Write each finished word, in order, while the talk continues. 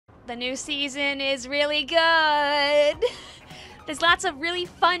The new season is really good. There's lots of really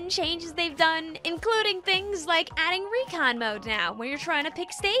fun changes they've done, including things like adding recon mode now, where you're trying to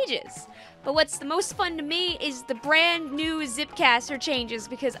pick stages. But what's the most fun to me is the brand new Zipcaster changes,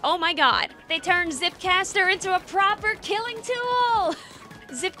 because oh my god, they turned Zipcaster into a proper killing tool!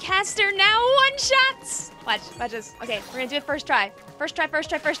 Zipcaster now one-shots! Watch this. Okay, we're gonna do it first try. First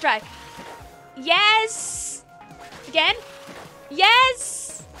try. Yes! Again? Yes!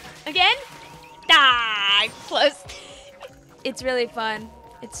 Again? Ah, close. It's really fun.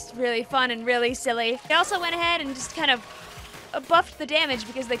 It's really fun and really silly. They also went ahead and just kind of buffed the damage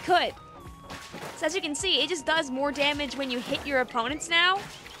because they could. So as you can see, it just does more damage when you hit your opponents now.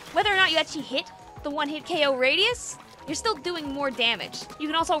 Whether or not you actually hit the one-hit KO radius, you're still doing more damage. You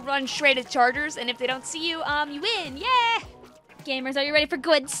can also run shredded chargers, and if they don't see you, you win. Yeah! Gamers, are you ready for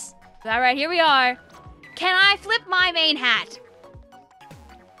goods? All right, here we are. Can I flip my main hat?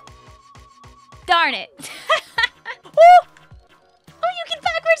 Darn it. Oh! Oh, you can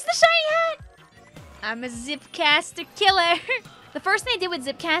backwards the shiny hat! I'm a Zipcaster killer. The first thing I did with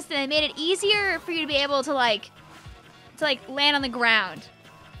Zipcaster, they made it easier for you to be able to like land on the ground,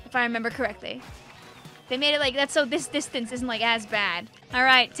 if I remember correctly. They made it like that so this distance isn't like as bad. All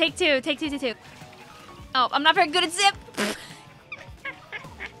right, take two. Oh, I'm not very good at zip.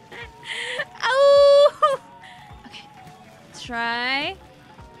 Oh. Okay, let's try.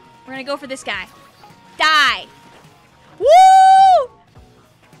 We're gonna go for this guy. Die. Woo!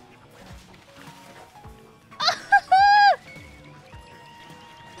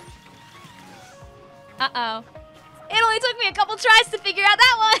 Uh-oh. It only took me a couple tries to figure out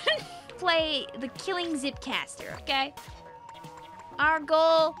that one. Play the killing Zipcaster, okay? Our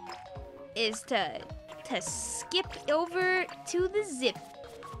goal is to skip over to the zip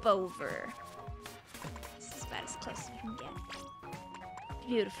over. This is about as close as we can get.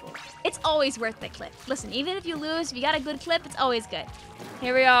 Beautiful. It's always worth the clip. Listen, even if you lose, if you got a good clip, it's always good.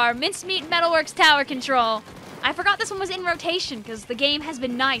 Here we are, Mincemeat Metalworks Tower Control. I forgot this one was in rotation because the game has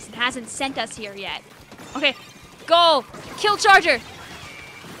been nice and hasn't sent us here yet. Okay, go! Kill Charger!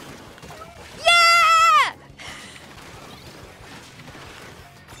 Yeah!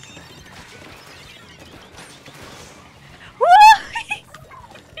 Woo!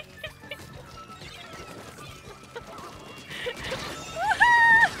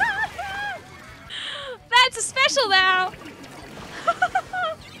 That's a special now!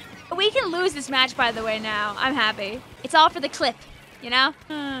 We can lose this match, by the way, now. I'm happy. It's all for the clip, you know?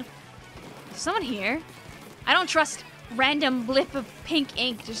 Is someone here? I don't trust random blip of pink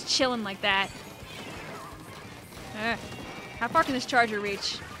ink just chilling like that. How far can this charger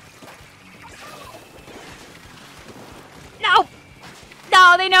reach? No!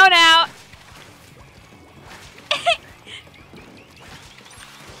 No, they know now!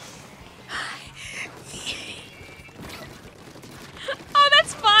 Oh,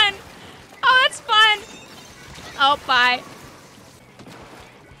 that's fun! Oh, that's fun! Oh, bye.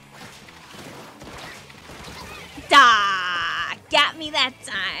 Da! Got me that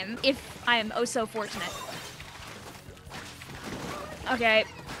time. If I am oh so fortunate. Okay.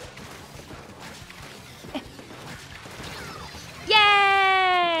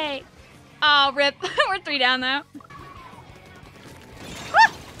 Yay! Oh, rip. We're 3 down though.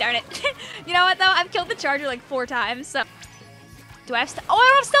 Ah, darn it. You know what though? I've killed the charger like 4 times, so. Do I have oh, I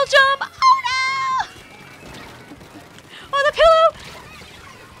don't have stealth jump! Oh no! Oh, the pillow!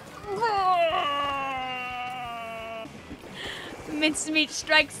 Mincemeat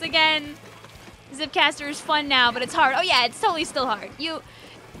strikes again. Zipcaster is fun now, but it's hard. Oh yeah, it's totally still hard. You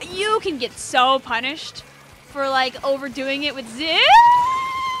can get so punished for like overdoing it with zip.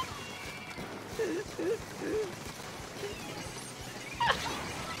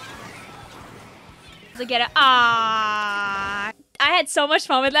 To get it. Ah, I had so much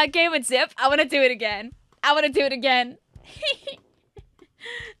fun with that game with Zip. I want to do it again. I'm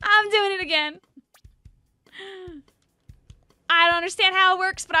doing it again. I don't understand how it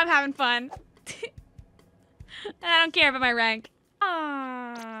works, but I'm having fun. And I don't care about my rank.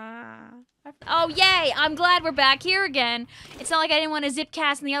 Aww. Oh, yay! I'm glad we're back here again. It's not like I didn't want to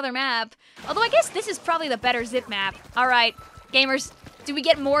Zipcast in the other map. Although I guess this is probably the better Zip map. Alright, gamers, do we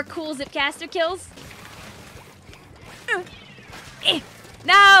get more cool Zipcaster kills?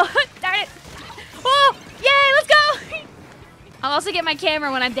 No! Darn it! Oh! Yay! Let's go! I'll also get my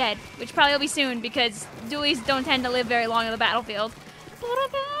camera when I'm dead, which probably will be soon because dualies don't tend to live very long on the battlefield. Oh,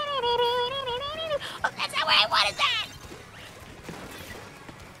 that's not where I wanted that!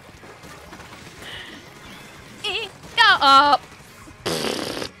 No! Oh!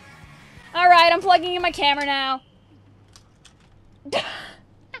 Alright, I'm plugging in my camera now.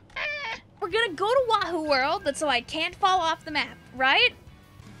 Yahoo world that's so I can't fall off the map, right?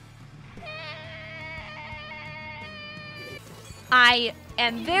 I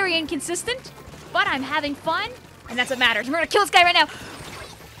am very inconsistent, but I'm having fun, and that's what matters. We're gonna kill this guy right now.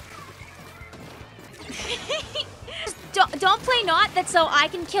 Don't play not that so I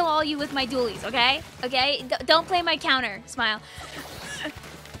can kill all you with my dualies, okay? Okay? Don't play my counter, Smile.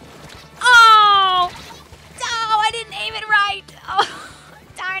 Oh! Oh, I didn't aim it right. Oh,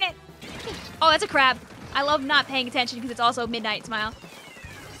 darn it. Oh, that's a crab. I love not paying attention because it's also midnight, Smile.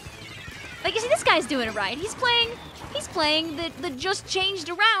 Like, you see, this guy's doing it right. He's playing the just changed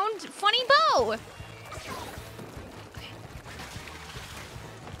around funny bow.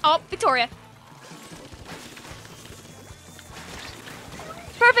 Oh, Victoria.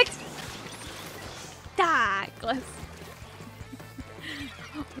 Perfect. Ah, close.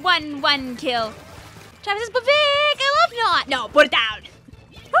 One kill. Travis is Bavik. I love not. No, put it down.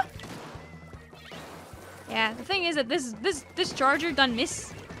 Yeah, the thing is that this charger done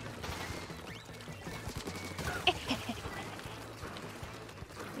miss.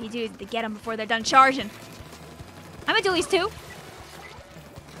 You do to get them before they're done charging. I'm gonna do these too.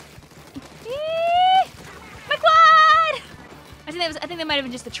 My quad! I think that might have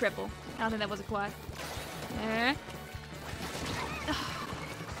been just a triple. I don't think that was a quad. There.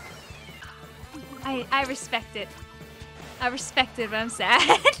 I respect it. I respect it, but I'm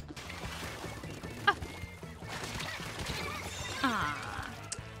sad.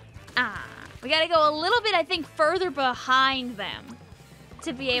 We gotta go a little bit, I think, further behind them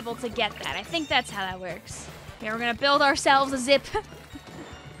to be able to get that. I think that's how that works. Here, we're gonna build ourselves a zip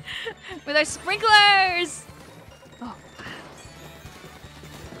with our sprinklers. Oh.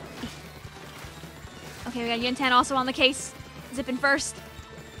 Okay, we got Yun 10 also on the case. Zipping first.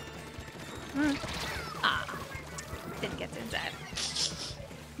 Didn't get to that.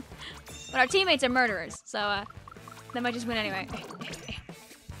 But our teammates are murderers, so they might just win anyway.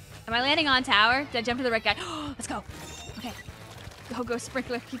 Am I landing on tower? Did I jump to the right guy? Let's go. Okay. Go,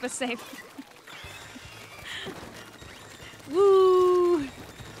 sprinkler. Keep us safe. Woo!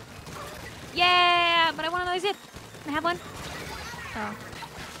 Yeah! But I want another zip. Can I have one? Oh.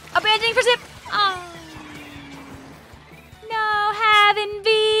 Abandoning for zip! Oh. No, Havin'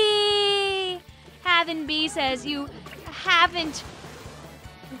 B! Havin' B says you haven't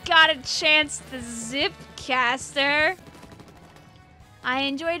got a chance to Zipcaster. I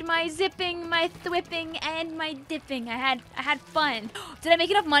enjoyed my zipping, my thwipping, and my dipping. I had fun. Did I make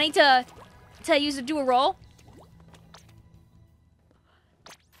enough money to do a roll?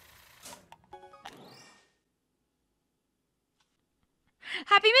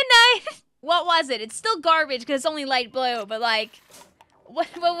 Happy midnight! What was it? It's still garbage because it's only light blue, but like, what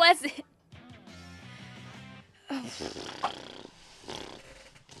was it?